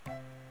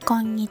こ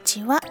んに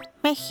ちは、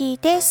メヒ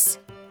です。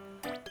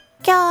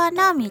今日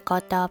の御言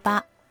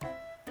葉、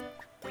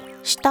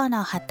使徒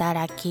の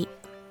働き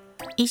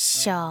1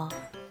章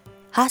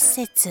8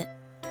節。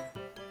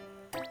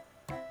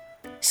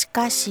し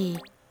かし、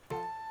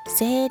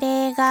聖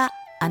霊が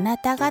あな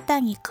た方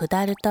に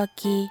下ると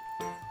き、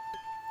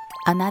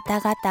あなた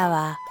方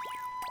は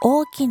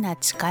大きな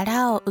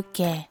力を受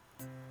け、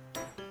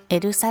エ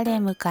ルサレ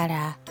ムか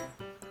ら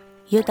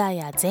ユダ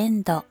ヤ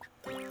全土、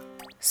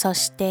そ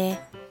して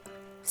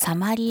サ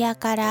マリヤ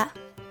から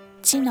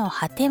地の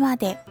果てま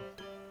で、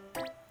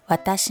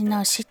私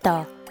の死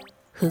と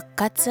復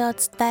活を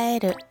伝え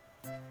る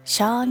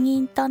証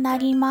人とな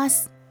りま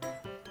す。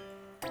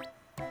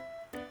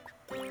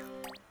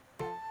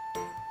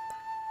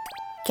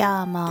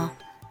今日も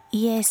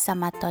イエス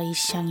様と一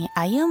緒に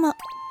歩む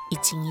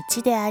一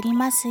日であり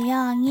ます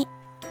ように。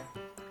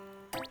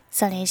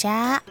それじ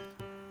ゃあ、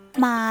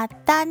ま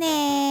た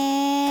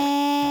ねー。